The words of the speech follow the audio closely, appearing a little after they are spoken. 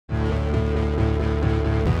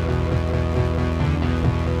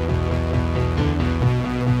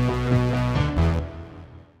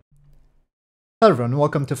Hello everyone,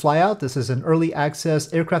 welcome to Flyout. This is an early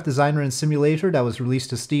access aircraft designer and simulator that was released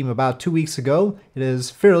to Steam about 2 weeks ago. It is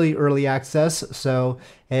fairly early access, so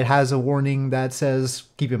it has a warning that says,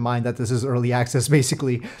 keep in mind that this is early access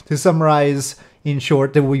basically. To summarize, in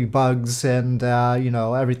short, there will be bugs and,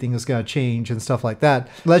 everything is going to change and stuff like that.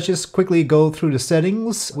 Let's just quickly go through the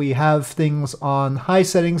settings. We have things on high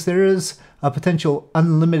settings. There is a potential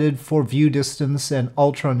unlimited for view distance and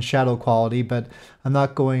ultra and shadow quality, but I'm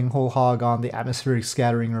not going whole hog on the atmospheric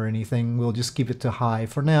scattering or anything. We'll just keep it to high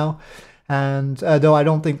for now. And though I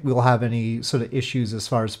don't think we'll have any sort of issues as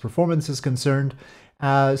far as performance is concerned.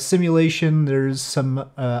 Simulation, there's some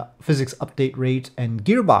physics update rate and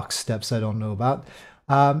gearbox steps I don't know about.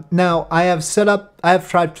 Now, I have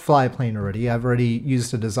tried to fly a plane already. I've already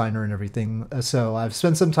used a designer and everything, so I've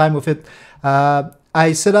spent some time with it.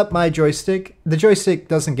 I set up my joystick. The joystick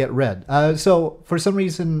doesn't get red. So for some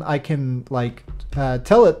reason I can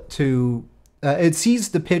tell it to, it sees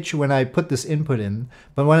the pitch when I put this input in,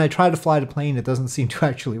 but when I try to fly the plane, it doesn't seem to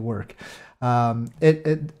actually work.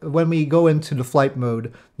 When we go into the flight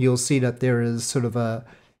mode, you'll see that there is sort of a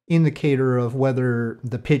indicator of whether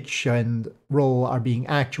the pitch and roll are being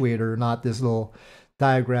actuated or not, this little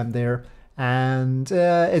diagram there, and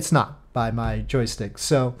it's not by my joystick.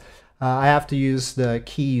 So I have to use the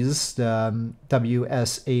keys, the W,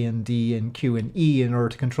 S, A, and D, and Q, and E in order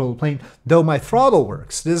to control the plane, though my throttle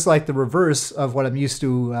works. This is like the reverse of what I'm used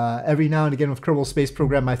to. Every now and again with Kerbal Space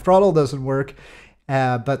Program, my throttle doesn't work,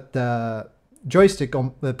 but the joystick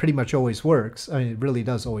pretty much always works. I mean, it really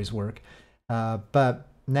does always work. But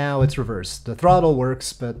now it's reversed. The throttle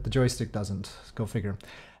works, but the joystick doesn't. Go figure.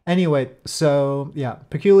 Anyway, so yeah,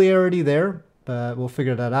 peculiarity there, but we'll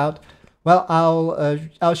figure that out. Well,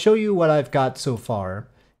 I'll show you what I've got so far,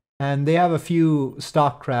 and they have a few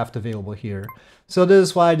stock craft available here. So this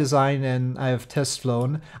is what I designed and I have test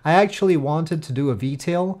flown. I actually wanted to do a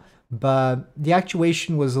V-tail, but the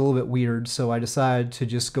actuation was a little bit weird, so I decided to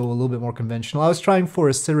just go a little bit more conventional. I was trying for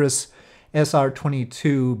a Cirrus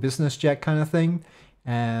SR-22 business jet kind of thing,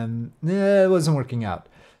 and it wasn't working out.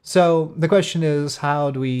 So the question is, how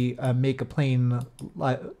do we make a plane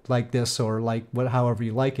like this, or however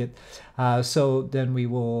you like it? So then we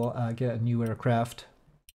will get a new aircraft.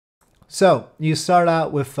 So you start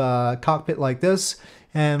out with a cockpit like this,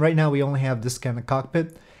 and right now we only have this kind of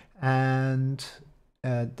cockpit, and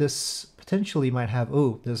this potentially might have,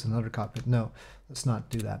 oh, there's another cockpit. No, let's not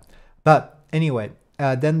do that. But anyway,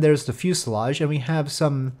 then there's the fuselage, and we have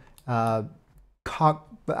some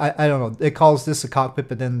I don't know, it calls this a cockpit,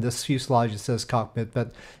 but then this fuselage, it says cockpit,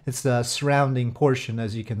 but it's the surrounding portion,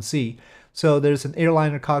 as you can see. So there's an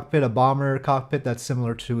airliner cockpit, a bomber cockpit that's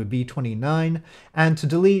similar to a B-29, and to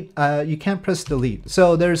delete, you can't press delete.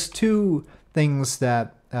 So there's two things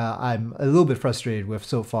that I'm a little bit frustrated with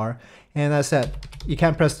so far, and that's that you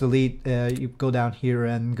can't press delete. You go down here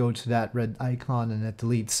and go to that red icon and it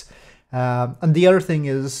deletes. And the other thing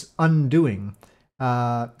is undoing.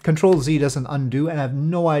 Control Z doesn't undo, and I have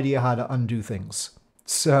no idea how to undo things.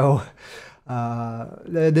 So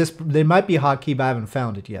there might be a hotkey, but I haven't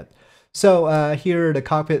found it yet. So here the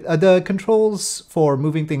cockpit, the controls for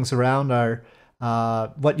moving things around are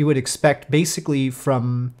what you would expect basically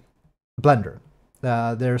from Blender.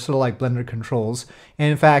 They're sort of like Blender controls.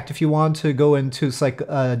 And in fact, if you want to go into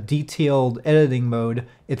a detailed editing mode,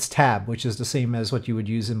 it's Tab, which is the same as what you would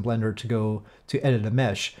use in Blender to go to edit a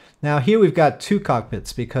mesh. Now here we've got two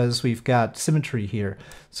cockpits because we've got symmetry here,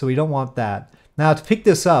 so we don't want that. Now to pick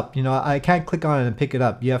this up, I can't click on it and pick it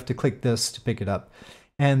up. You have to click this to pick it up,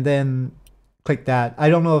 and then click that. I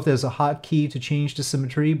don't know if there's a hotkey to change the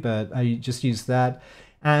symmetry, but I just use that.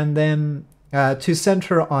 And then to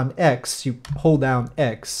center on X, you hold down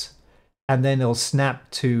X, and then it'll snap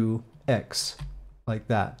to X, like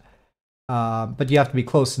that. But you have to be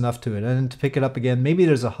close enough to it. And to pick it up again, maybe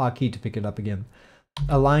there's a hotkey to pick it up again.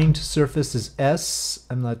 Align to surface is S.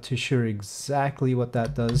 I'm not too sure exactly what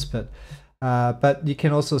that does, but you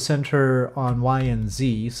can also center on Y and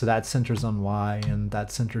Z, so that centers on Y and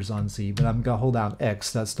that centers on Z. But I'm gonna hold down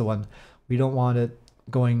X. That's the one. We don't want it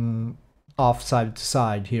going off side to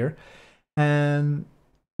side here.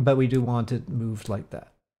 But we do want it moved like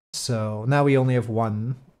that. So now we only have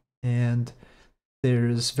one, and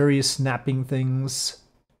there's various snapping things.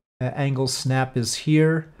 Angle snap is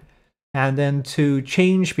here, and then to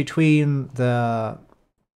change between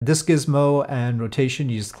this gizmo and rotation,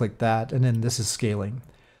 you just click that, and then this is scaling.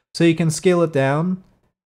 So you can scale it down,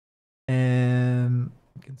 and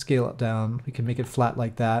you can scale it down. We can make it flat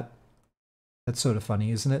like that. That's sort of funny,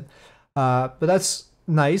 isn't it? But that's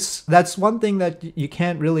nice. That's one thing that you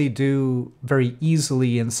can't really do very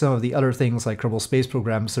easily in some of the other things like Kerbal Space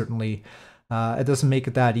Program, certainly. It doesn't make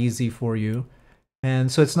it that easy for you.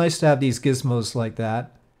 And so it's nice to have these gizmos like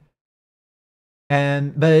that.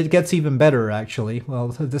 But it gets even better, actually. Well,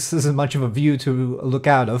 this isn't much of a view to look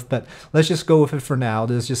out of, but let's just go with it for now.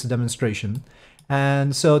 This is just a demonstration.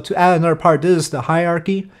 And so to add another part, this is the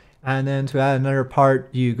hierarchy. And then to add another part,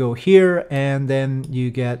 you go here, and then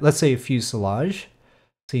you get, let's say, a fuselage.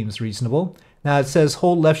 Seems reasonable. Now it says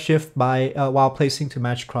hold left shift by while placing to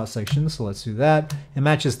match cross section. So let's do that. It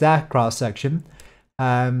matches that cross section.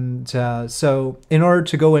 And so in order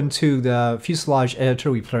to go into the fuselage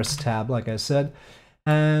editor, we press tab, like I said.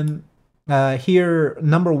 And here,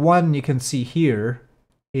 number 1, you can see here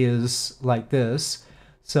is like this.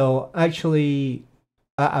 So actually,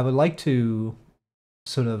 I would like to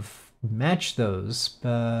sort of match those,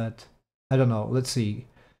 but I don't know. Let's see.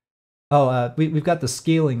 Oh, we've got the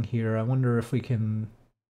scaling here. I wonder if we can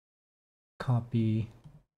copy.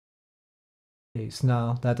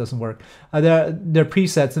 No, that doesn't work. They're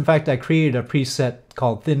presets. In fact, I created a preset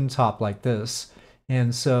called thin top like this.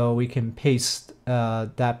 And so we can paste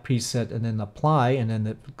that preset and then apply, and then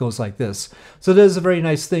it goes like this. So there's a very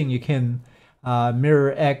nice thing. You can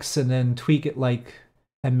mirror X and then tweak it like,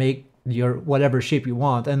 and make your whatever shape you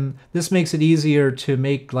want. And this makes it easier to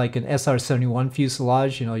make like an SR-71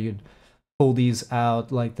 fuselage. You know, you'd pull these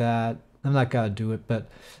out like that. I'm not gonna do it, but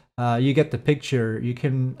you get the picture. You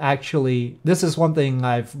can actually, this is one thing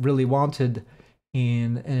I've really wanted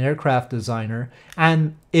in an aircraft designer,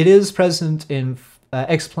 and it is present in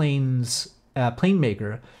X-Plane's Plane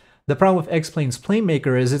Maker. The problem with X-Plane's Plane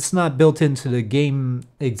Maker is it's not built into the game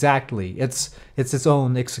exactly. It's its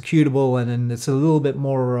own executable, and then it's a little bit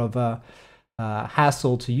more of a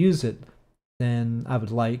hassle to use it than I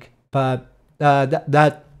would like. But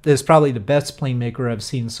that is probably the best plane maker I've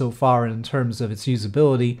seen so far in terms of its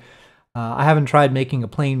usability. I haven't tried making a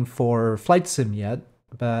plane for Flight Sim yet,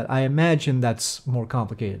 but I imagine that's more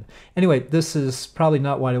complicated. Anyway, this is probably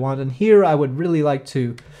not what I want. And here I would really like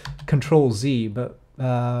to Control Z, but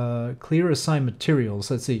clear assign materials.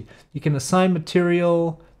 Let's see. You can assign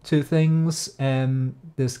material to things, and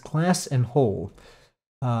this glass and hole.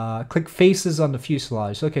 Click faces on the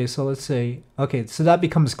fuselage. Okay, so let's say, okay, so that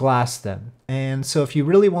becomes glass then. And so if you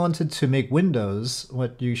really wanted to make windows,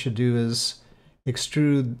 what you should do is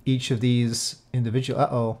extrude each of these individual.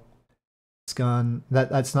 Uh-oh, it's gone.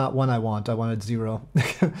 That's not one I want. I wanted 0.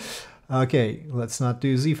 Okay, let's not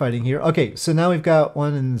do Z fighting here. Okay, so now we've got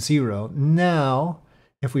 1 and 0. Now,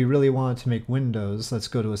 if we really wanted to make windows, let's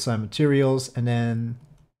go to assign materials, and then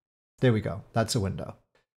there we go. That's a window.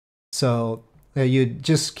 So you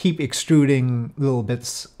just keep extruding little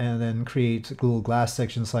bits and then create little glass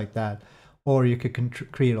sections like that. Or you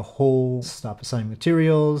could create a whole, stop assigning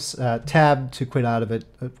materials, tab to quit out of it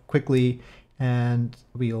quickly, and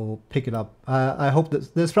we'll pick it up. I hope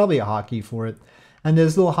that there's probably a hotkey for it. And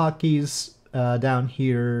there's little hotkeys down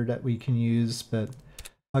here that we can use, but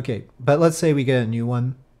okay. But let's say we get a new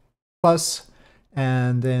one, plus,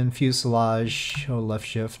 and then fuselage, or left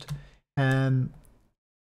shift. And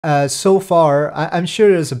so far, I'm sure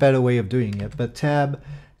there's a better way of doing it, but tab,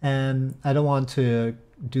 and I don't want to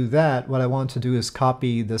do that. What I want to do is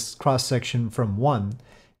copy this cross section from 1,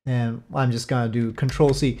 and I'm just gonna do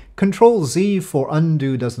Control C. Control Z for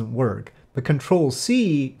undo doesn't work, but Control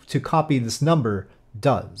C to copy this number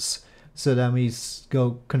does. So then we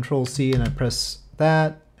go Control C and I press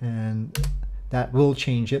that, and that will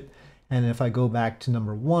change it. And if I go back to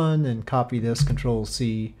number 1 and copy this, Control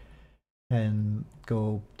C, and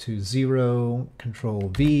go to 0,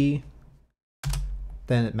 Control V,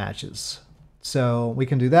 then it matches. So we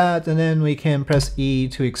can do that, and then we can press E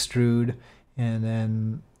to extrude, and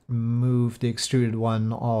then move the extruded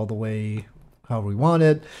one all the way however we want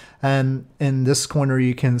it. And in this corner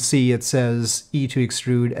you can see it says E to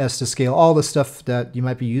extrude, S to scale, all the stuff that you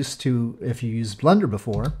might be used to if you used Blender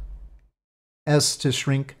before. S to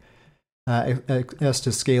shrink, S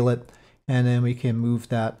to scale it, and then we can move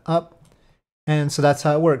that up. And so that's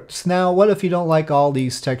how it works. Now, what if you don't like all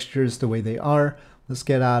these textures the way they are? Let's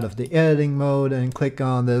get out of the editing mode and click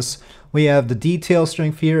on this. We have the detail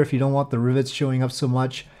strength here if you don't want the rivets showing up so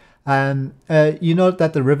much. And you note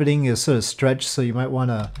that the riveting is sort of stretched, so you might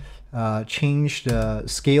want to change the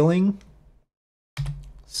scaling.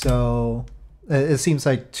 So it seems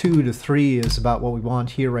like 2 to 3 is about what we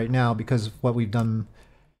want here right now because of what we've done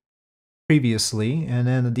previously. And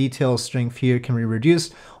then the detail strength here can be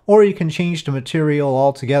reduced, or you can change the material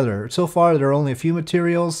altogether. So far there are only a few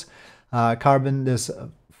materials. Carbon, this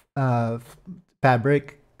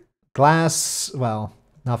fabric, glass, well,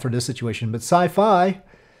 not for this situation, but sci-fi.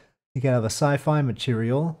 You can have a sci-fi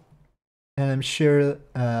material, and I'm sure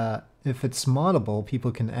if it's moddable,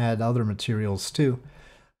 people can add other materials too.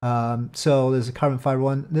 So there's a carbon fiber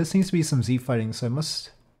one. There seems to be some Z fighting, so I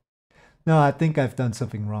must... No, I think I've done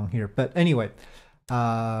something wrong here. But anyway,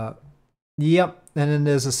 yep. And then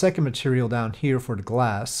there's a second material down here for the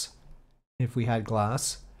glass, if we had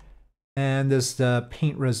glass. And there's the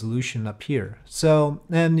paint resolution up here. So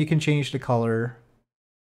then you can change the color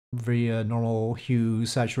via normal hue,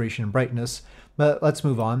 saturation, and brightness. But let's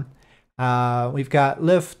move on. We've got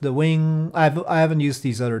lift, the wing. I haven't used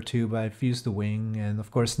these other two, but I've used the wing. And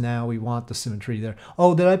of course now we want the symmetry there.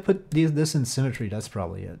 Oh, did I put this in symmetry? That's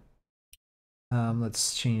probably it.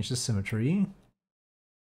 Let's change the symmetry.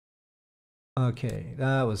 Okay,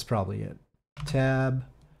 that was probably it. Tab.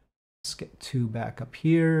 Let's get 2 back up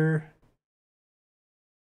here.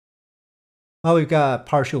 Oh, we've got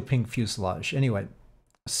partial pink fuselage. Anyway,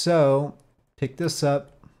 so pick this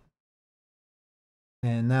up.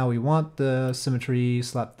 And now we want the symmetry,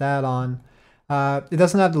 slap that on. It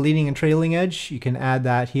doesn't have the leading and trailing edge. You can add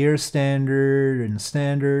that here, standard and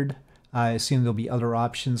standard. I assume there'll be other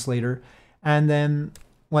options later. And then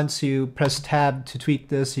once you press tab to tweak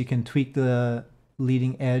this, you can tweak the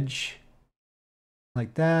leading edge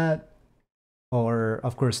like that. Or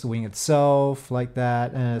of course the wing itself like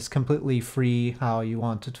that. And it's completely free how you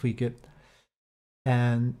want to tweak it.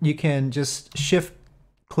 And you can just shift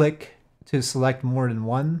click to select more than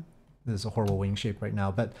one. This is a horrible wing shape right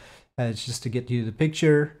now, but it's just to get you the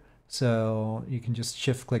picture. So you can just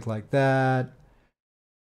shift click like that.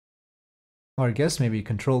 Or I guess maybe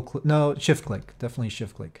control click. No, shift click. Definitely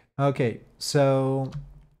shift click. Okay, so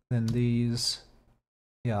then these,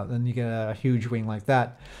 yeah, then you get a huge wing like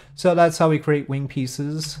that. So that's how we create wing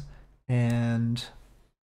pieces. And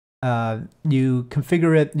you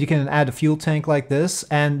configure it. You can add a fuel tank like this,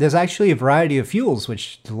 and there's actually a variety of fuels,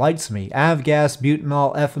 which delights me. Avgas,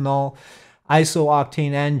 butanol, ethanol,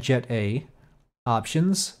 isooctane, and Jet A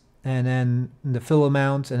options. And then the fill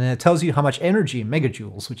amount, and then it tells you how much energy in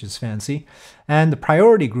megajoules, which is fancy. And the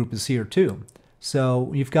priority group is here too.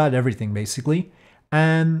 So you've got everything basically.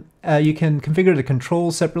 And you can configure the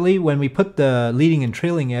controls separately. When we put the leading and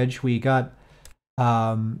trailing edge, we got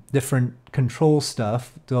different control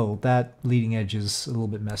stuff, though that leading edge is a little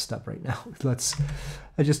bit messed up right now. Let's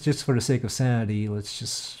just for the sake of sanity, let's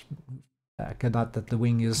just back. Not that the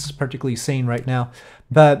wing is particularly sane right now,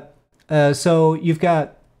 but so you've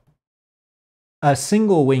got a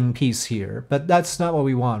single wing piece here, but that's not what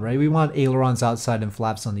we want, right? We want ailerons outside and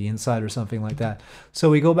flaps on the inside or something like that. So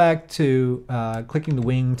we go back to clicking the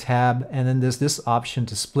wing tab, and then there's this option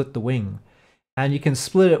to split the wing. And you can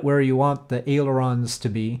split it where you want the ailerons to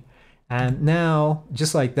be. And now,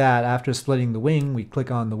 just like that, after splitting the wing, we click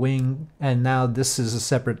on the wing, and now this is a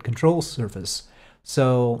separate control surface.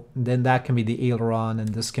 So then that can be the aileron, and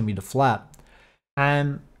this can be the flap.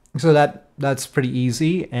 And so that's pretty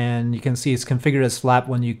easy, and you can see it's configured as flap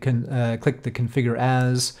when you can click the configure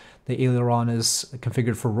as. The aileron is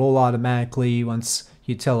configured for roll automatically once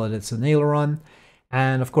you tell it it's an aileron.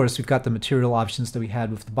 And of course, we've got the material options that we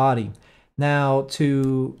had with the body. Now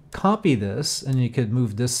to copy this, and you could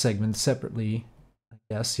move this segment separately, I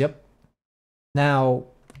guess, yep. Now,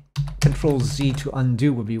 Control Z to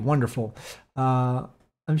undo would be wonderful. I'm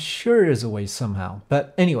sure there's a way somehow,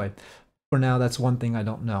 but anyway, for now, that's one thing I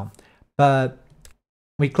don't know. But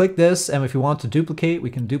we click this, and if we want to duplicate, we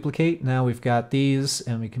can duplicate. Now we've got these,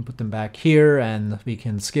 and we can put them back here, and we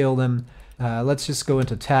can scale them. Let's just go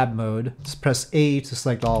into tab mode. Just press A to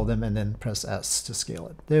select all of them, and then press S to scale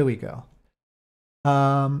it. There we go.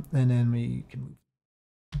 And then we can move.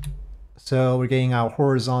 So we're getting our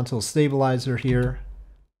horizontal stabilizer here.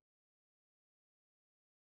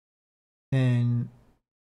 And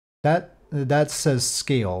that says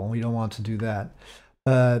scale. We don't want to do that.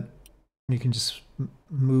 But you can just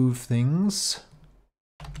move things.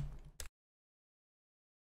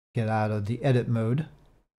 Get out of the edit mode.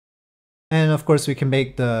 And of course we can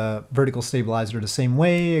make the vertical stabilizer the same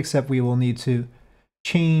way, except we will need to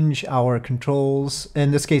change our controls. In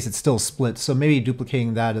this case it's still split, so maybe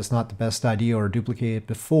duplicating that is not the best idea, or duplicate it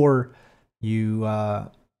before you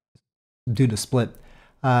do the split.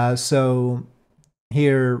 So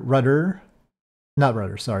here, rudder, not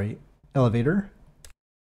rudder, sorry, elevator,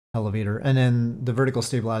 and then the vertical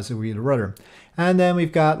stabilizer will be the rudder. And then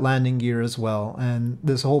we've got landing gear as well, and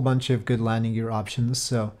there's a whole bunch of good landing gear options.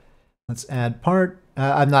 So let's add part.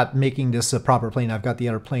 I'm not making this a proper plane, I've got the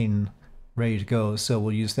other plane ready to go, so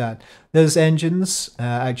we'll use that. There's engines,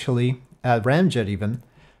 actually, ramjet even.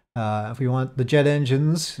 If we want the jet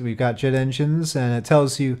engines, we've got jet engines, and it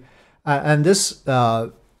tells you, and this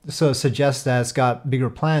so suggests that it's got bigger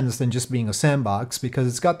plans than just being a sandbox, because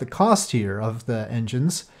it's got the cost here of the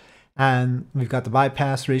engines, And we've got the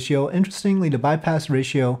bypass ratio. Interestingly, the bypass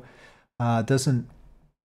ratio doesn't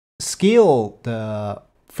scale the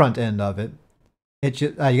front end of it. I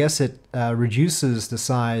guess it reduces the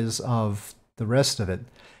size of the rest of it.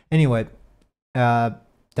 Anyway,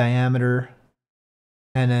 diameter,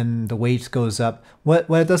 and then the weight goes up. What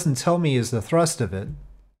it doesn't tell me is the thrust of it.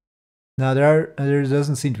 Now there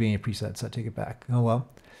doesn't seem to be any presets. I take it back. Oh well.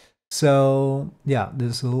 So yeah,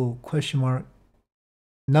 there's a little question mark.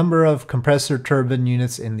 Number of compressor turbine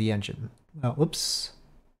units in the engine. Oh, whoops.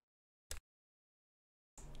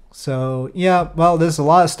 So yeah, well, there's a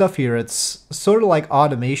lot of stuff here. It's sort of like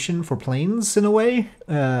automation for planes in a way.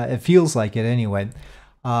 It feels like it anyway.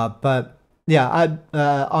 But yeah,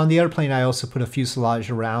 on the airplane, I also put a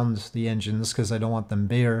fuselage around the engines because I don't want them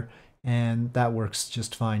bare, and that works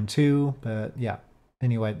just fine too. But yeah,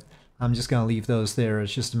 anyway, I'm just gonna leave those there.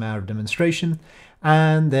 It's just a matter of demonstration.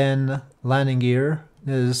 And then landing gear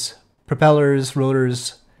is propellers,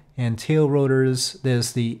 rotors, and tail rotors.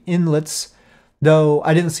 There's the inlets. Though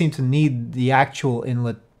I didn't seem to need the actual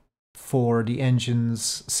inlet for the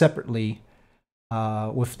engines separately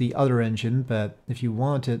with the other engine, but if you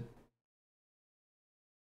want it,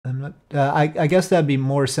 I'm not. I guess that'd be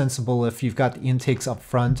more sensible if you've got the intakes up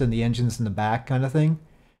front and the engines in the back, kind of thing,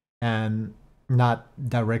 and not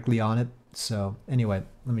directly on it. So anyway,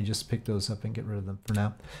 let me just pick those up and get rid of them for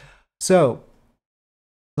now. So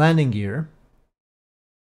landing gear,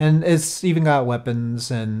 and it's even got weapons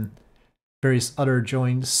and various other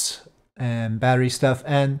joints and battery stuff,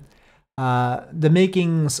 and the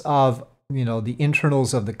makings of, you know, the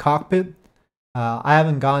internals of the cockpit. I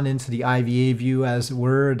haven't gone into the IVA view, as it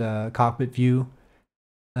were, the cockpit view.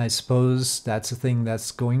 I suppose that's a thing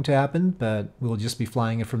that's going to happen, but we'll just be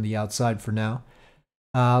flying it from the outside for now.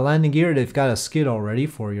 Landing gear, they've got a skid already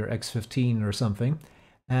for your X-15 or something,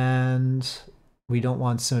 and we don't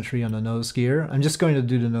want symmetry on the nose gear. I'm just going to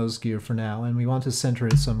do the nose gear for now, and we want to center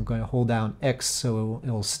it, so I'm going to hold down X so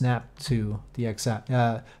it'll snap to the X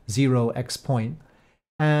 0 X point.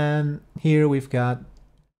 And here we've got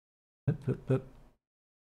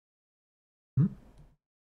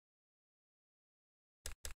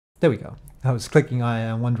there we go. I was clicking on it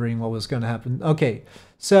and wondering what was going to happen. Okay,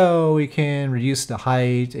 so we can reduce the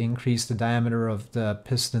height, increase the diameter of the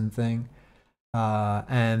piston thing.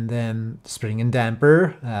 And then spring and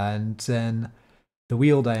damper, and then the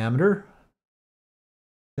wheel diameter.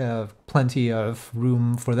 Plenty of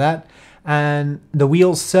room for that. And the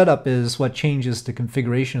wheel setup is what changes the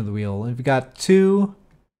configuration of the wheel. We've got two,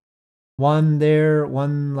 one there,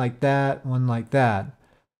 one like that, one like that.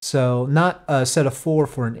 So not a set of 4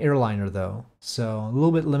 for an airliner though. So a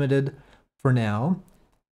little bit limited for now.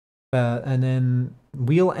 And then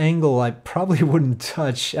wheel angle, I probably wouldn't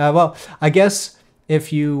touch. Well, I guess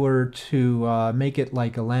if you were to make it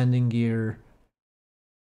like a landing gear,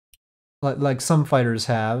 like some fighters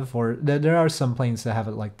have, or there are some planes that have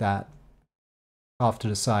it like that, off to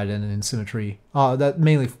the side and in symmetry. That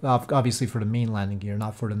mainly, obviously, for the main landing gear,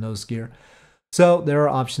 not for the nose gear. So there are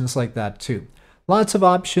options like that too. Lots of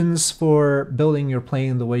options for building your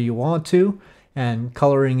plane the way you want to, and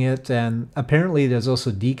coloring it, and apparently there's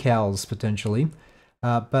also decals potentially,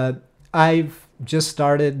 but I've just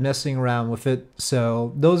started messing around with it,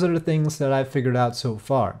 so those are the things that I've figured out so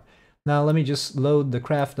far. Now let me just load the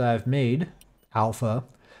craft that I've made, Alpha.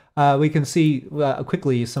 We can see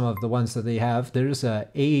quickly some of the ones that they have. There's a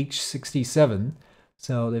AH-67,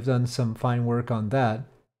 so they've done some fine work on that.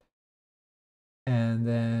 And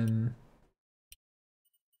then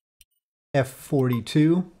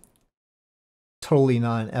F-42. Totally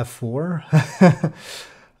not an F4.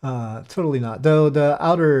 Totally not. Though the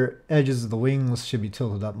outer edges of the wings should be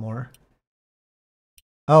tilted up more.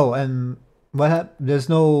 Oh, and there's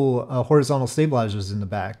no horizontal stabilizers in the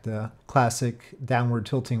back. The classic downward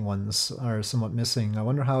tilting ones are somewhat missing. I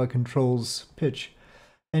wonder how it controls pitch.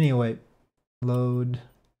 Anyway, load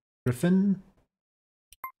Griffin.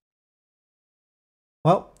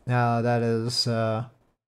 Well, that is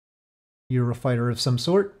Eurofighter of some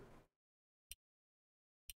sort.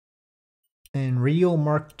 And Real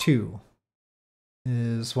Mark II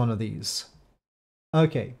is one of these.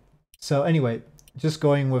 Okay, so anyway, just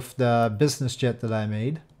going with the business jet that I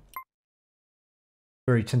made.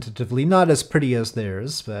 Very tentatively, not as pretty as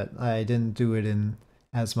theirs, but I didn't do it in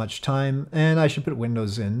as much time, and I should put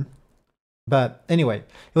windows in. But anyway,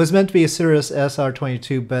 it was meant to be a Cirrus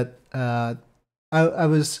SR-22, but I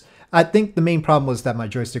think the main problem was that my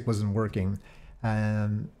joystick wasn't working,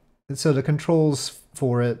 and so the controls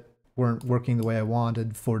for it weren't working the way I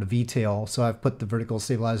wanted for the V-tail, so I've put the vertical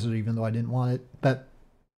stabilizer even though I didn't want it. But,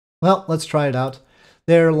 well, let's try it out.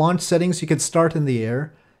 There are launch settings. You could start in the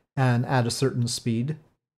air, and at a certain speed.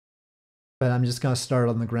 But I'm just going to start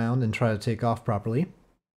on the ground and try to take off properly.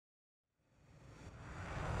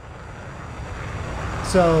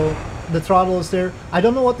 So the throttle is there. I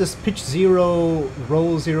don't know what this pitch 0,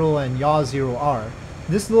 roll 0, and yaw 0 are.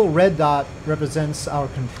 This little red dot represents our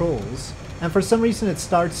controls. And for some reason it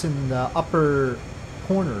starts in the upper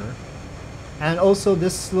corner. And also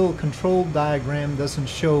this little control diagram doesn't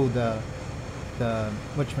show the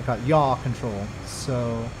whatchamacallit, yaw control.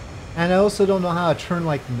 So, and I also don't know how to turn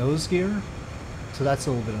like the nose gear. So that's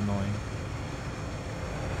a little bit annoying.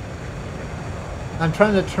 I'm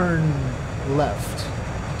trying to turn left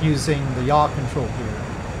using the yaw control here.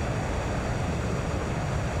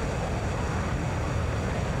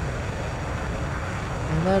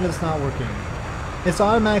 And that is not working. It's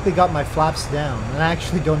automatically got my flaps down, and I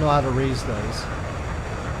actually don't know how to raise those.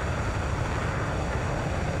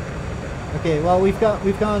 Okay, well we've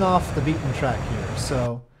gone off the beaten track here,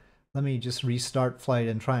 so let me just restart flight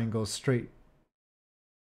and try and go straight.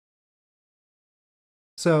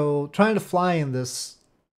 So trying to fly in this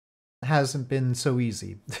hasn't been so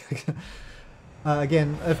easy.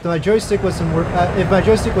 Again, if my joystick was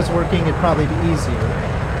working, it'd probably be easier.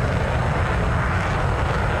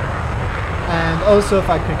 And also, if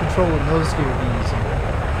I could control the nose gear, it'd be easier.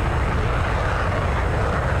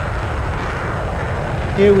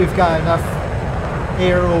 Here we've got enough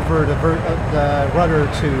air over the rudder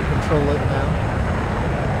to control it now.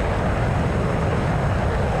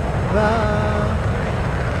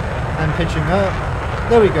 I'm pitching up.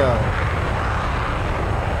 There we go.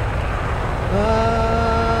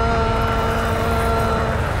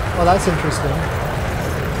 Well, that's interesting.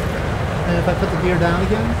 And if I put the gear down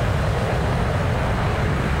again?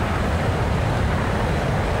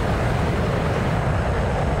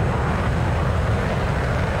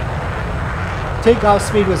 Takeoff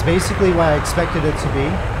speed was basically what I expected it to be,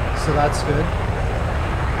 so that's good.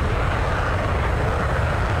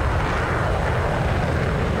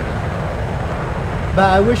 But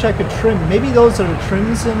I wish I could trim. Maybe those are the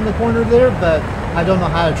trims in the corner there, but I don't know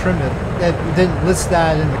how to trim it. It didn't list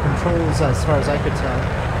that in the controls as far as I could tell.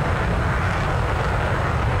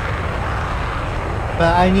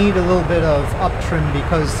 But I need a little bit of up trim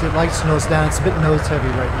because it likes to nose down. It's a bit nose heavy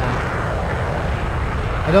right now.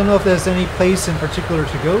 I don't know if there's any place in particular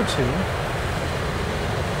to go to.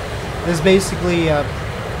 There's basically a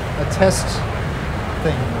test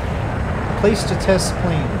thing. A place to test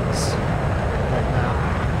planes.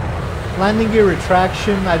 Landing gear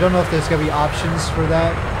retraction, I don't know if there's going to be options for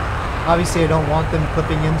that. Obviously I don't want them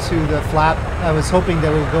clipping into the flap. I was hoping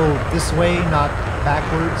they would go this way, not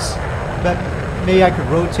backwards. But maybe I could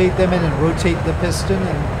rotate them and then rotate the piston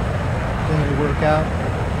and then it would work out.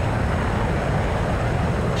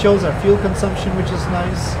 Shows our fuel consumption, which is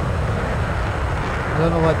nice. I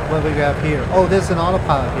don't know what we have here. Oh, there's an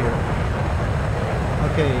autopilot here.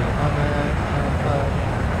 Okay, on that.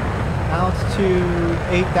 Altitude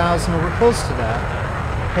 8,000, we're close to that.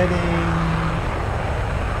 Heading...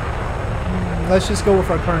 let's just go with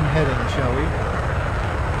our current heading, shall we?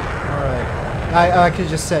 Alright. I could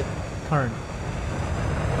just set current.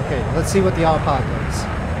 Okay, let's see what the autopilot does.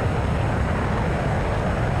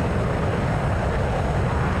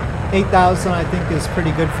 8,000 I think is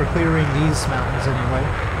pretty good for clearing these mountains anyway.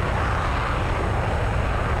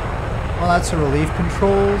 Well, that's a relief.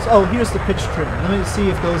 Controls. Oh, here's the pitch trim. Let me see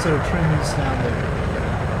if those are trims down there.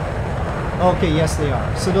 Okay, yes they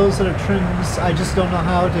are. So those are the trims. I just don't know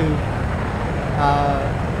how to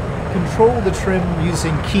control the trim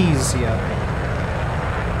using keys yet.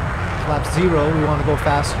 Flap 0, we want to go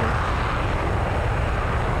faster.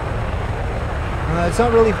 It's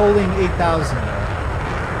not really holding 8,000 though.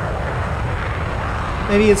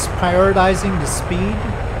 Maybe it's prioritizing the speed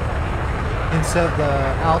instead of the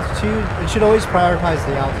altitude. It should always prioritize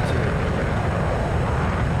the altitude.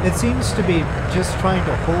 It seems to be just trying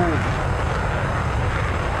to hold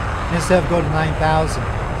instead of go to 9,000.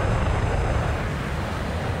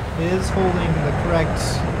 It is holding the correct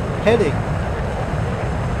heading.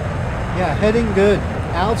 Yeah, heading good.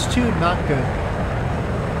 Altitude not good.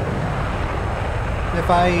 If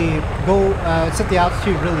I go set the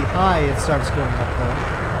altitude really high, it starts going up though.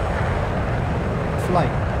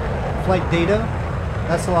 Flight data.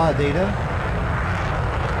 That's a lot of data.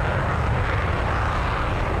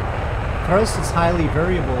 Thrust is highly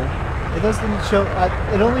variable. It doesn't show.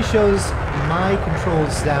 It only shows my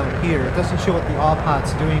controls down here. It doesn't show what the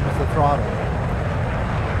autopilot's doing with the throttle.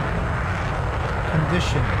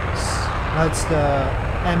 Conditions. That's the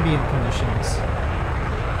ambient conditions.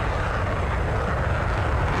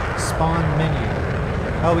 Spawn menu.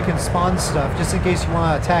 Oh, we can spawn stuff just in case you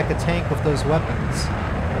want to attack a tank with those weapons.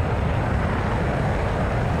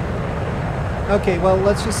 Okay, well,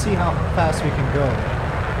 let's just see how fast we can go.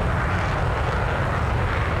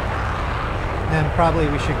 And probably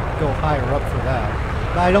we should go higher up for that.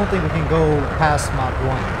 But I don't think we can go past Mach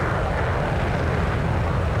 1.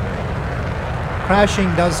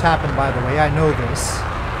 Crashing does happen, by the way, I know this.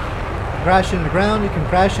 Crash into the ground, you can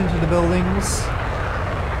crash into the buildings.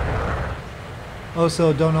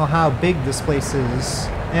 Also, don't know how big this place is.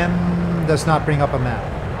 M does not bring up a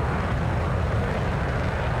map.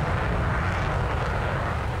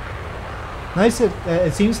 Nice,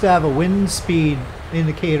 it seems to have a wind speed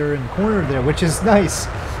indicator in the corner there, which is nice.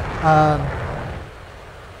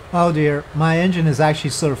 Oh dear, my engine is actually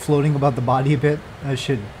sort of floating above the body a bit. I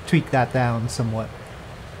should tweak that down somewhat.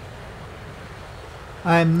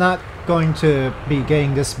 I'm not going to be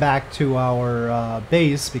getting this back to our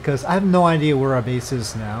base because I have no idea where our base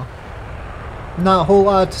is now. Not a whole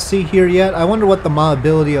lot to see here yet. I wonder what the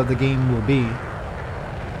mobility of the game will be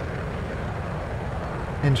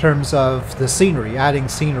in terms of the scenery, adding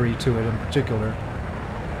scenery to it in particular.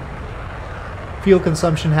 Fuel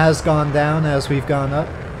consumption has gone down as we've gone up.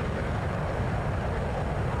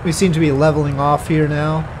 We seem to be leveling off here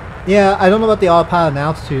now. Yeah, I don't know about the autopilot and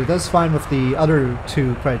altitude. That's fine with the other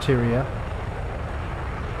two criteria.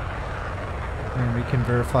 And we can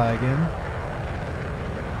verify again.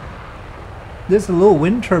 There's a little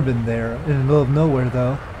wind turbine there in the middle of nowhere,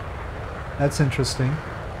 though. That's interesting.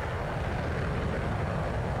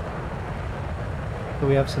 So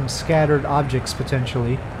we have some scattered objects,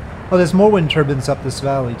 potentially. Oh, there's more wind turbines up this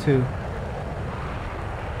valley, too.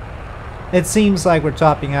 It seems like we're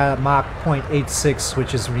topping out at Mach 0.86,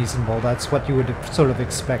 which is reasonable. That's what you would sort of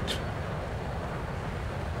expect.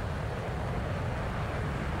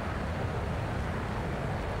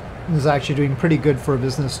 This is actually doing pretty good for a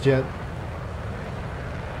business jet.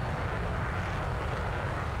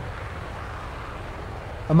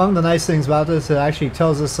 Among the nice things about this, it actually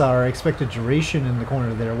tells us our expected duration in the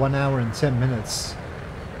corner there, 1 hour and 10 minutes.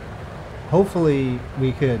 Hopefully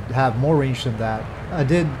we could have more range than that. I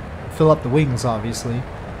did fill up the wings, obviously.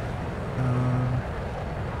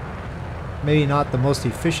 Maybe not the most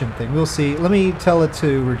efficient thing. We'll see. Let me tell it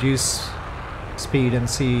to reduce speed and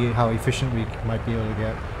see how efficient we might be able to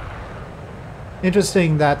get.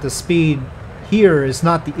 Interesting that the speed here is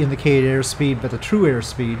not the indicated airspeed, but the true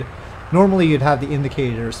airspeed. Normally you'd have the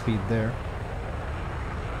indicated airspeed there.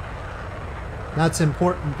 That's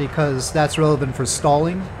important because that's relevant for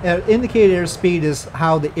stalling. Indicated airspeed is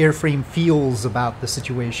how the airframe feels about the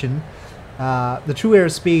situation. The true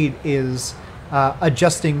airspeed is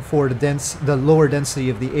adjusting for the lower density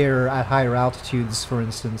of the air at higher altitudes, for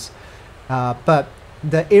instance. But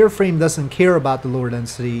the airframe doesn't care about the lower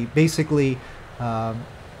density. Basically,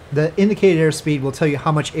 the indicated airspeed will tell you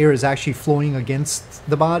how much air is actually flowing against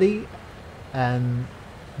the body, and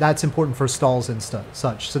that's important for stalls and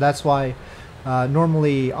such. So that's why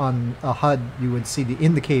normally on a HUD you would see the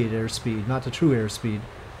indicated airspeed, not the true airspeed,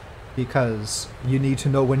 because you need to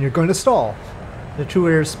know when you're going to stall. The true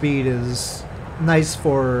airspeed is nice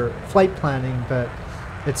for flight planning, but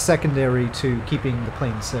it's secondary to keeping the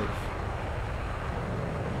plane safe.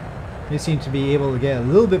 You seem to be able to get a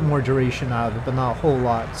little bit more duration out of it, but not a whole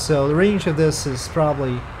lot. So the range of this is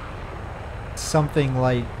probably something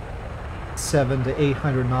like 700 to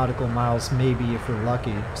 800 nautical miles, maybe, if we're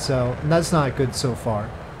lucky. So that's not good so far.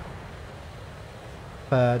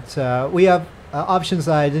 But we have options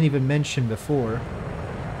that I didn't even mention before.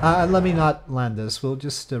 Let me not land this. We'll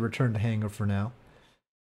just return to hangar for now.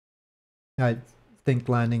 I think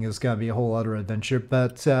landing is going to be a whole other adventure.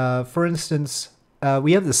 But for instance,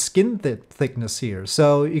 we have the skin thickness here.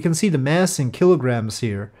 So you can see the mass in kilograms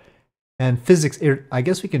here. And physics, I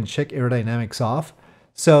guess we can check aerodynamics off.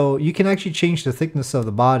 So you can actually change the thickness of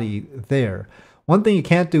the body there. One thing you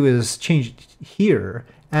can't do is change here.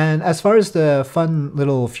 And as far as the fun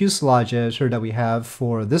little fuselage editor that we have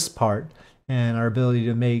for this part, and our ability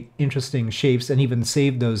to make interesting shapes and even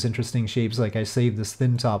save those interesting shapes, like I saved this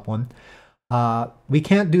thin top one, we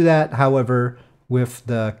can't do that, however, with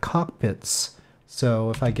the cockpits. So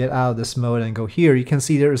if I get out of this mode and go here, you can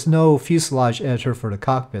see there's no fuselage editor for the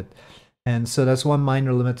cockpit. And so that's one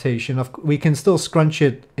minor limitation. We can still scrunch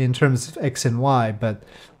it in terms of X and Y, but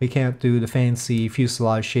we can't do the fancy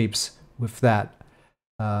fuselage shapes with that.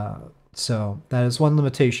 So that is one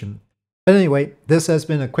limitation. But anyway, this has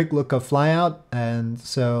been a quick look of Flyout, and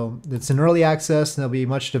so it's in early access and there'll be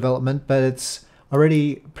much development, but it's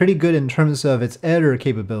already pretty good in terms of its editor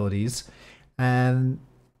capabilities, and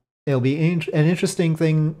it'll be an interesting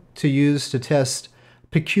thing to use to test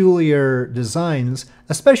peculiar designs,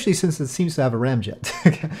 especially since it seems to have a ramjet.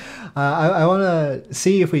 I want to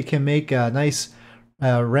see if we can make a nice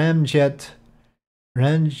ramjet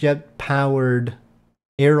Ramjet powered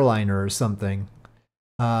airliner or something.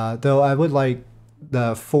 Though I would like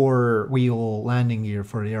the 4-wheel landing gear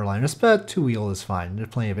for the airliners, but 2-wheel is fine. There's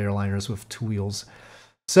plenty of airliners with 2 wheels.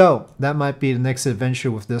 So that might be the next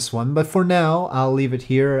adventure with this one. But for now, I'll leave it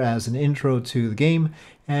here as an intro to the game.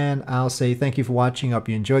 And I'll say thank you for watching. I hope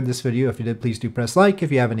you enjoyed this video. If you did, please do press like.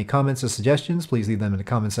 If you have any comments or suggestions, please leave them in the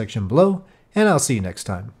comment section below. And I'll see you next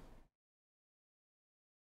time.